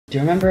Do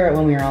you remember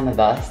when we were on the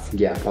bus?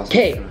 Yeah,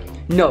 Okay,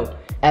 no.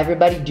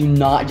 Everybody do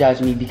not judge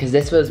me because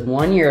this was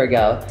 1 year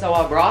ago. So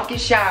while Brock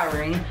is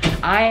showering,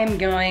 I am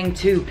going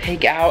to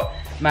pick out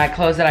my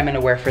clothes that I'm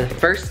gonna wear for the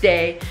first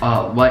day.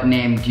 What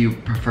name do you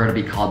prefer to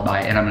be called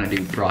by? And I'm gonna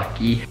do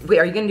Brocky. Wait,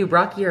 are you gonna do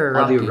Brocky or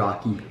Rocky? I'll do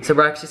Rocky. So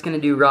Brock's just gonna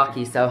do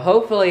Rocky. So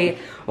hopefully,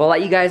 we'll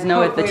let you guys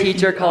know if the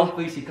teacher calls.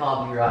 Hopefully she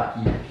called me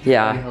Rocky.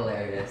 Yeah. That'd be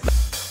hilarious.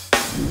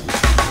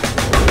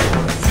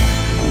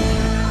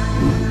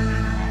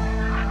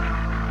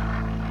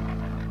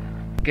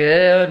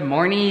 Good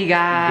morning, you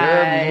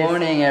guys. Good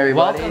morning,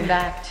 everybody. Welcome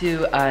back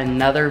to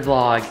another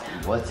vlog.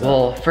 What's up?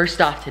 Well,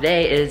 first off,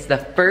 today is the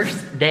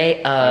first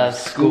day of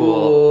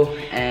school.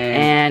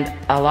 And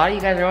a lot of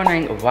you guys are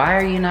wondering, why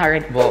are you not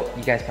ready? Well,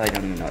 you guys probably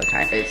don't even know the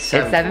time. It's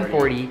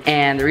 7:40.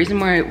 And the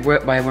reason why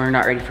we're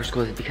not ready for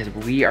school is because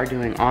we are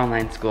doing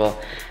online school.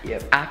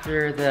 Yep.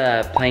 After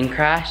the plane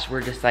crash,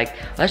 we're just like,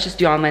 let's just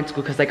do online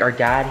school because like our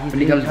dad, When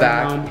he comes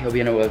back, he'll be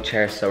in a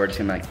wheelchair, so we're just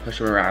gonna like push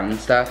him around and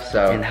stuff.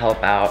 So and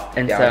help out.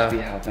 And yeah, so I'll just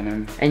be helping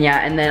him. and yeah,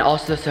 and then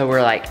also so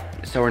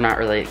we're not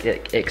really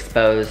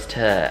exposed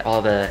to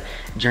all the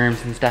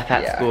germs and stuff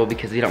at school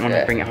because we don't want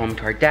to bring it home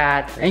to our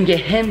dad and get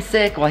him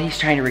sick while he's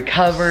trying to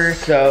recover.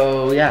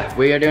 So yeah,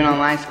 we are doing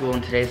online school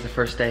and today's the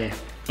first day.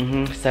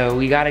 So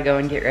we gotta go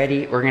and get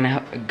ready. We're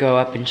gonna go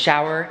up and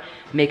shower,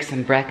 make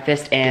some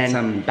breakfast, and Get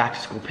some back to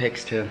school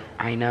pics too.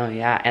 I know,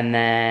 yeah, and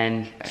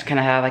then just kind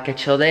of have like a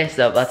chill day.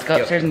 So let's go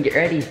upstairs and get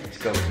ready. Let's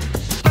go.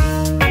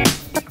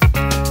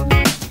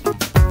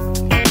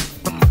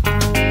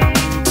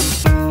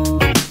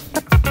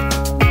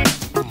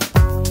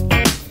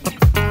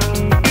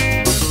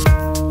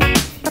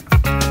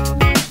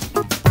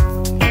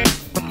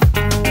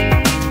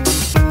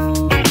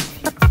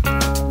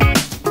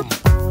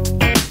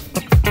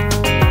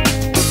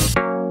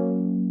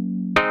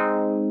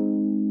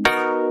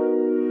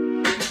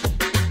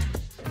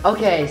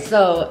 Okay,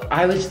 so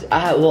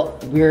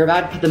we were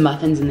about to put the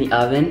muffins in the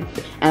oven,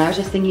 and I was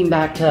just thinking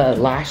back to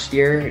last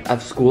year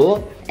of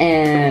school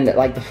and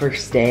like the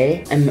first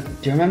day. And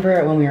do you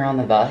remember when we were on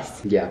the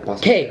bus? Yeah,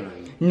 Okay,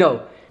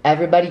 no,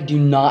 everybody do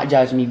not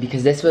judge me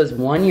because this was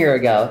 1 year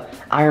ago.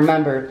 I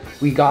remember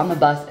we got on the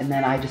bus and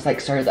then I just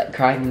like started like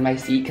crying in my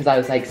seat because I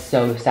was like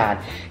so sad.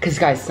 Cause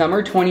guys,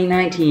 summer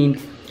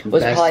 2019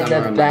 was probably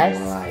the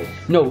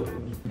best. No,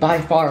 by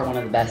far one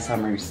of the best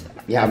summers.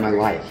 Yeah, my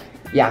life.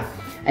 Yeah.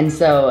 And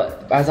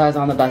so, as I was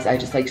on the bus, I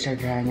just like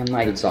started crying. I'm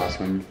like, It's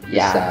awesome.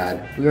 yeah,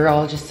 Sad. we were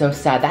all just so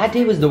sad. That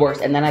day was the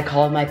worst. And then I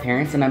called my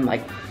parents and I'm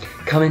like,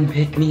 come and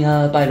pick me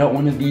up. I don't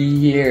want to be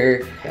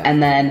here. Yeah.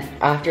 And then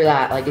after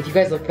that, like if you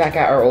guys look back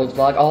at our old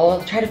vlog,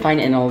 I'll try to find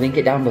it and I'll link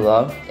it down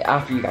below.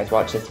 After you guys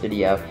watch this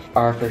video,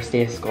 our first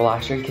day of school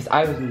last year, because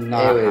I was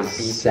not It was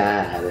happy.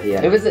 sad.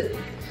 Yeah. It was,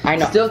 I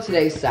know. Still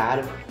today's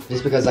sad,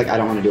 just because like I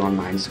don't want to do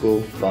online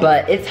school.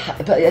 But if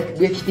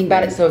you think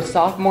about it, so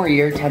sophomore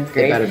year, 10th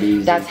grade, better be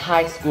easy. that's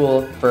high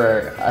school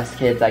for us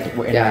kids, like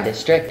we're in our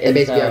district. It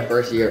basically so, our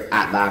first year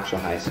at the actual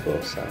high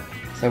school, so.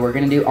 So we're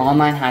gonna do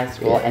online high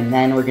school, and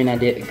then we're gonna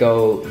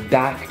go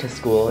back to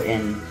school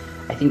in,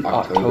 I think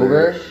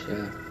October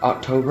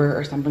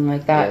or something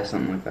like that. Yeah,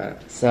 something like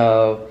that.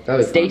 So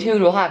stay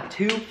tuned, we'll have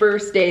 2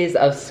 first days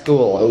of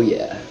school. Oh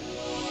yeah.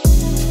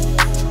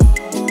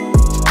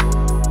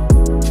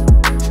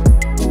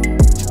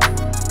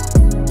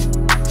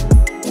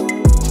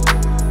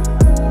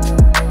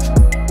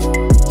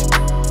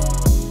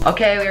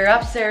 Okay, we're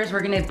upstairs,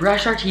 we're gonna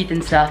brush our teeth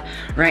and stuff.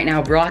 Right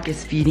now, Brock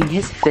is feeding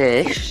his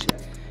fish.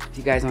 If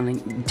you guys wanna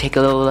take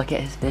a little look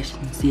at his fish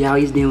and see how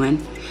he's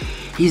doing.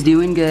 He's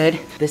doing good.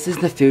 This is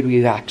the food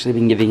we've actually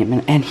been giving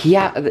him.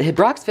 And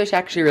Brock's fish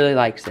actually really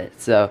likes it,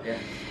 so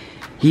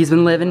he's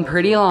been living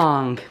pretty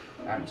long.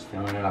 I'm just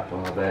filling it up a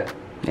little bit.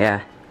 Yeah.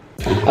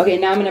 Okay,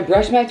 now I'm gonna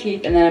brush my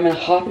teeth and then I'm gonna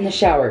hop in the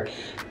shower.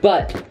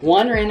 But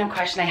one random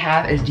question I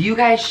have is, do you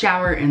guys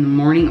shower in the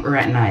morning or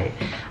at night?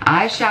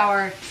 I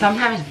shower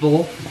sometimes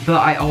both,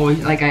 but I always,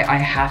 like I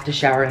have to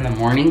shower in the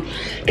morning.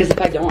 Because if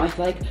I don't, I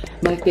feel like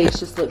my face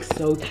just looks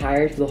so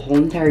tired for the whole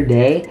entire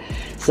day.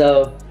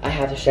 So I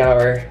have to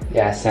shower.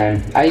 Yeah,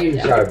 same. I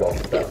usually shower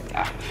both, though.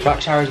 Yeah,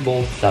 Brock showers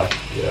both, so.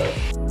 Yeah.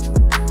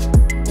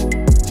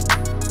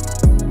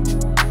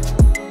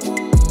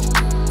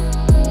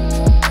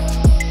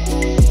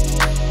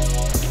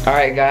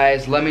 Alright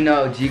guys, let me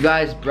know, do you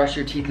guys brush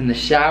your teeth in the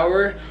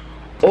shower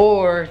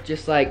or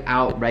just like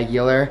out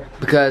regular?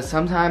 Because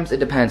sometimes it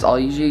depends. I'll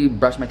usually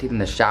brush my teeth in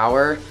the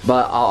shower,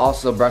 but I'll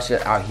also brush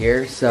it out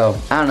here. So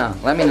I don't know,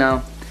 let me know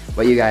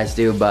what you guys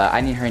do, but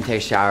I need her to take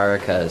a shower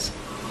because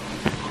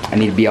I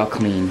need to be all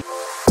clean.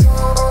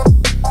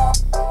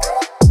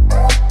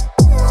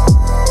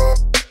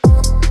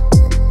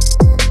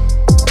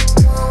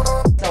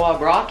 So while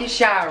Brock is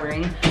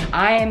showering,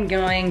 I am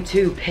going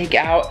to pick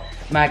out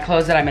my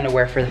clothes that I'm gonna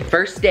wear for the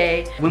first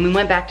day. When we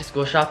went back to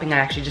school shopping, I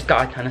actually just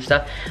got a ton of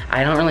stuff.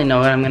 I don't really know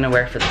what I'm gonna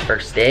wear for the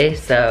first day,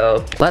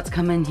 so let's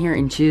come in here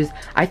and choose.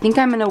 I think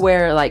I'm gonna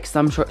wear like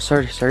some sort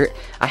of shirt.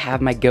 I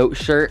have my goat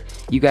shirt.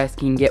 You guys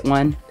can get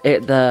one.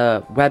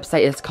 The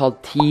website is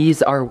called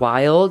Tees Are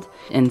Wild,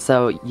 and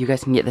so you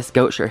guys can get this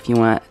goat shirt if you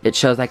want. It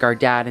shows like our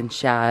dad and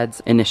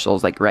Shad's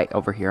initials like right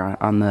over here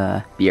on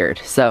the beard.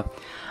 So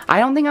I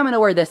don't think I'm gonna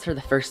wear this for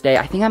the first day.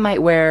 I think I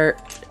might wear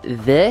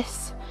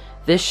this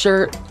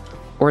shirt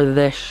or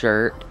this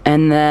shirt,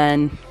 and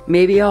then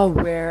maybe I'll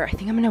wear, I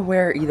think I'm gonna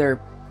wear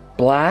either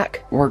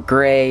black or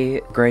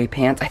gray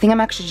pants. I think I'm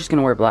actually just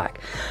gonna wear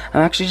black.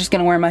 I'm actually just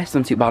gonna wear my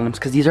swimsuit bottoms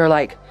because these are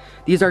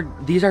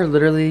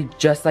literally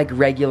just like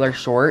regular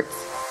shorts.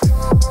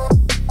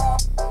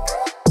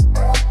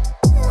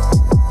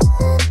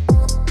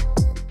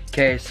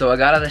 Okay, so I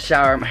got out of the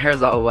shower, my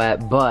hair's all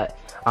wet, but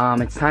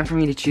it's time for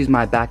me to choose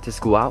my back to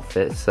school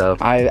outfit. So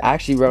I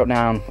actually wrote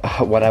down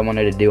what I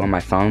wanted to do on my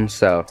phone.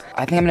 So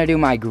I think I'm gonna do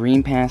my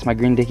green pants, my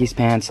green Dickies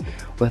pants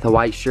with a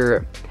white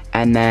shirt,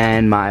 and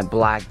then my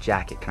black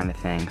jacket kind of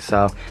thing.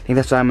 So I think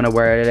that's what I'm gonna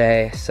wear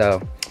today.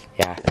 So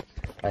yeah,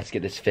 let's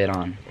get this fit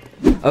on.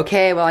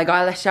 Okay, well I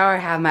got out of the shower, I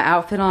have my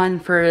outfit on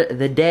for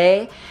the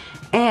day.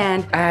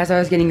 And as I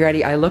was getting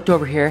ready, I looked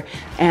over here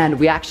and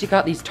we actually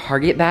got these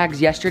Target bags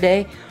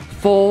yesterday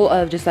full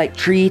of just like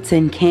treats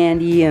and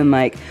candy and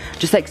like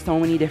just like so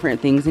many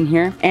different things in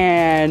here.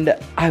 And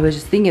I was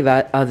just thinking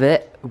of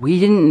it.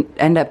 We didn't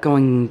end up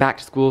going back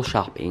to school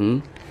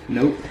shopping.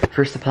 Nope.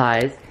 For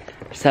supplies.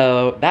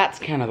 So that's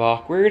kind of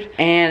awkward.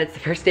 And it's the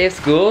first day of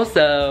school,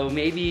 so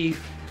maybe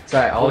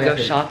we'll go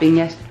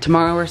shopping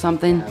tomorrow or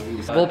something.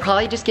 Yeah, we'll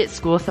probably just get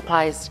school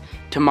supplies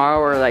tomorrow,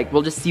 or like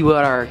we'll just see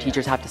what our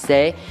teachers have to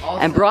say.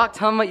 Also, and Brock,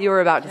 tell them what you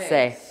were about to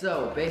say.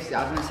 So basically,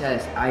 I was gonna say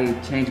this, I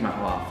changed my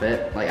whole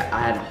outfit. Like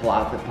I had a whole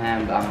outfit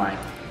plan, but I'm like,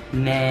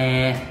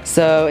 nah.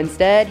 So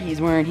instead,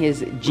 he's wearing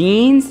his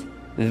jeans,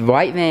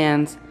 white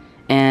Vans,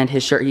 and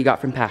his shirt he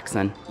got from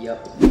PacSun.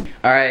 Yep.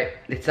 All right,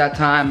 it's that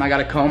time. I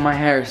gotta comb my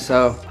hair.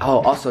 So,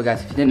 oh, also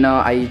guys, if you didn't know,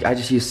 I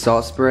just use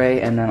salt spray,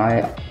 and then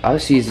I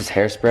just use this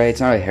hairspray. It's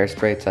not really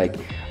hairspray, it's like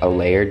a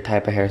layered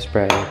type of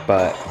hairspray,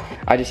 but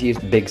I just use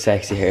big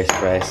sexy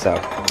hairspray, so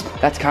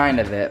that's kind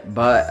of it.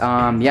 But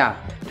yeah,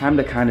 time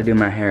to kind of do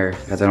my hair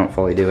because I don't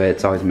fully do it.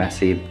 It's always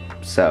messy.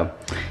 So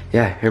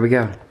yeah, here we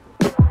go.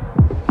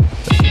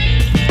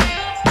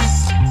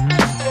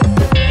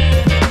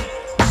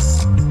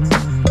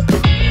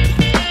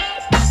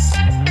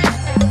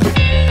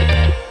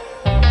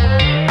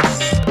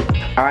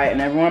 Alright,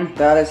 and everyone,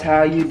 that is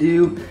how you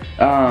do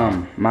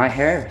my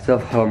hair. It's a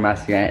little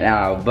messy right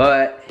now,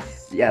 but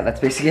yeah, that's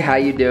basically how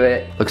you do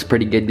it. Looks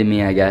pretty good to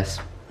me, I guess.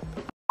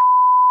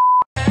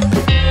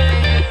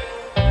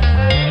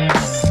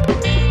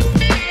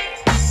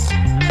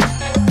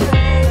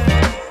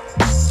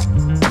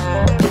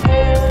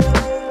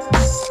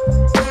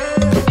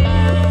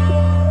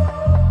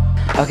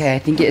 Okay, I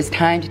think it is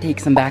time to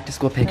take some back to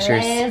school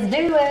pictures. Let's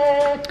do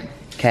it.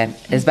 Okay,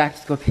 is back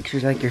to school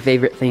pictures like your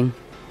favorite thing?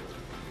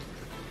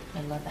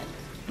 I love it.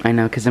 I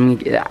know, because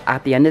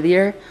at the end of the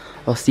year,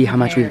 we'll see how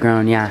much we've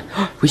grown, yeah.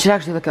 We should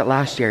actually look at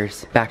last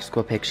year's back to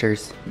school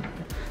pictures.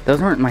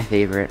 Those weren't my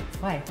favorite.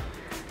 Why?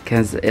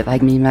 Because it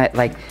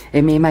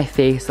it made my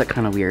face look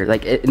kind of weird.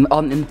 Like in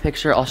the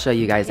picture, I'll show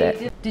you guys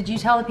it. Did you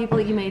tell the people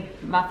that you made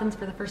muffins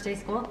for the first day of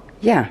school?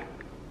 Yeah.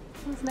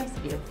 That was nice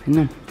of you. I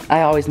know.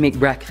 I always make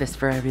breakfast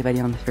for everybody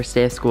on the first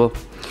day of school.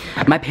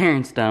 My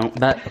parents don't,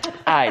 but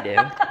I do.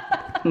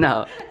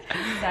 No.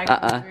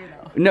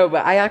 No,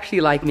 but I actually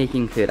like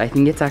making food. I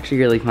think it's actually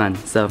really fun.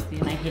 So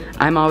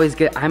I'm always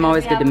good. I'm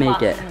always good to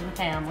make it. In the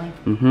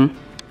family.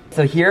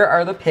 So here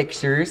are the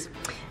pictures.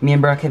 Me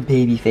and Brooke have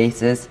baby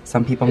faces.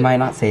 Some people might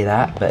not say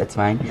that, but it's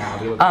fine.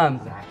 Yeah, we look the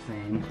exact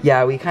same.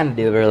 Yeah, we kind of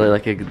do really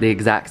look the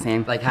exact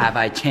same. Like, have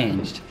I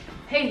changed?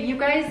 Hey, you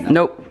guys.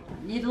 Nope.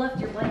 You left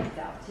your blankets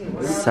out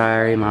too.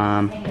 Sorry,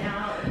 Mom.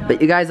 But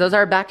you guys, those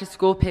are back to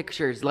school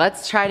pictures.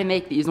 Let's try to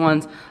make these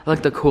ones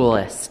look the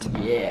coolest.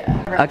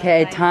 Yeah.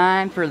 Okay,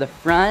 time for the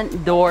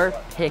front door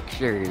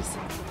pictures.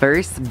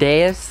 First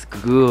day of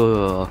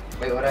school.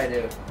 Wait, what do I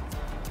do?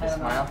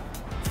 Smile?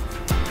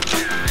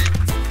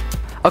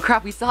 Oh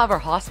crap, we still have our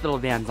hospital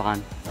bands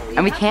on.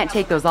 And we can't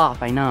take those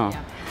off, I know.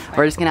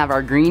 We're just gonna have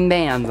our green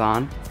bands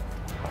on.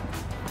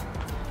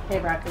 Hey,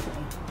 Brock, look at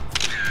me.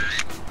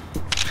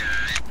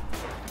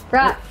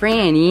 Brock.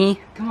 Franny.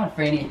 Come on,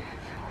 Franny.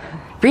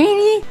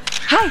 Franny?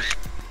 Hi.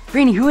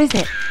 Franny, who is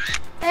it?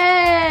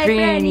 Hey,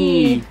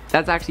 Franny.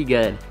 That's actually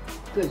good.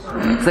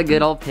 It's a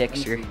good old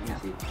picture.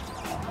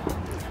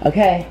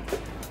 Okay.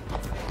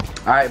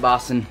 All right,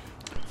 Boston.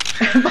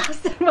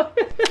 Boston.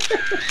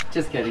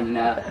 Just kidding,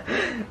 no.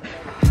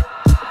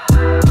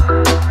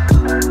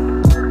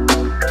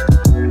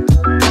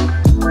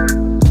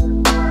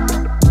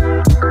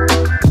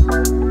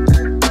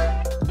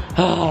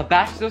 Oh,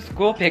 back to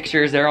school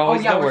pictures, they're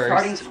always the worst. We're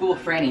starting school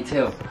with Franny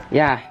too.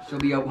 Yeah. She'll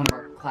be one of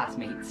our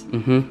classmates.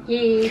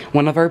 Yay.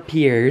 One of our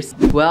peers.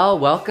 Well,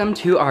 welcome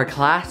to our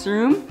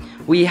classroom.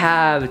 We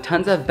have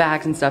tons of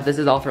bags and stuff. This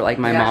is all for like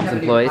my mom's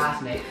employees.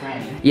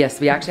 Yes,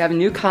 we actually have a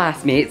new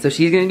classmate, so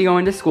she's gonna be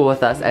going to school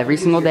with us every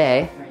single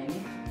day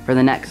for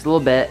the next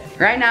little bit.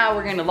 Right now,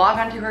 we're gonna log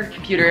onto her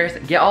computers,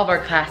 get all of our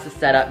classes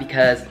set up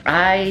because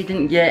I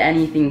didn't get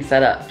anything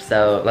set up,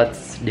 so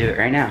let's do it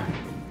right now.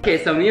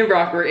 Okay, so me and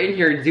Brock, we're in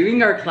here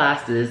doing our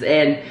classes,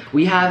 and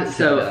we have,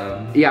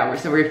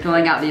 we're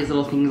filling out these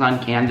little things on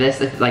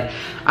Canvas. If, like,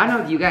 I don't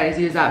know if you guys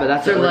use that, but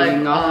that's what we're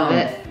doing off of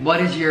it. What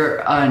does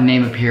your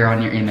name appear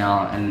on your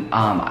email? And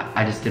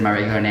I just did my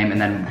regular name, and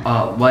then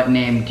what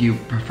name do you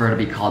prefer to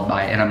be called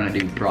by? And I'm gonna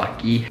do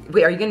Brocky.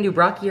 Wait, are you gonna do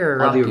Brocky or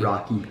Rocky? I'll do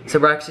Rocky. So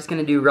Brock's just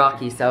gonna do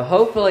Rocky. So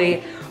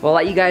hopefully, we'll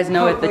let you guys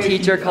know if the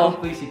teacher calls.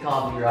 Hopefully she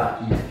called me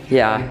Rocky.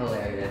 Yeah. That'd be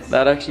hilarious.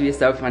 That'd actually be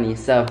so funny.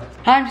 So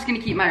I'm just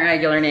gonna keep my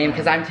regular name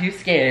because I'm too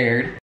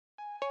scared.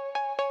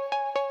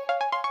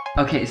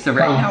 Okay, so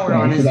right now we're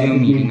on a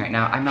Zoom meeting right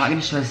now. I'm not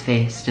gonna show his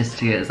face just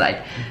because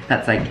like,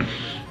 that's like,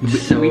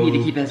 so we need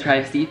to keep his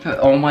privacy, but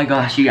oh my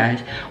gosh, you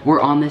guys,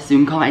 we're on this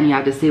Zoom call and you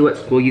have to say what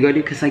school you go to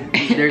because like,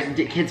 there's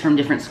kids from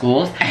different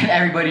schools and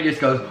everybody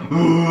just goes,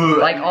 ooh,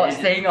 like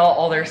saying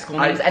all their school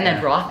names. And then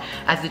Brock,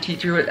 as the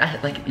teacher,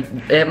 like,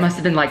 it must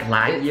have been like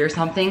laggy or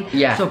something.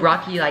 Yeah. So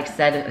Brock, he like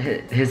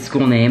said his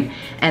school name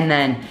and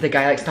then the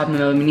guy like stopped in the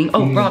middle of the meeting,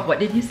 oh, Brock, what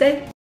did you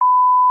say?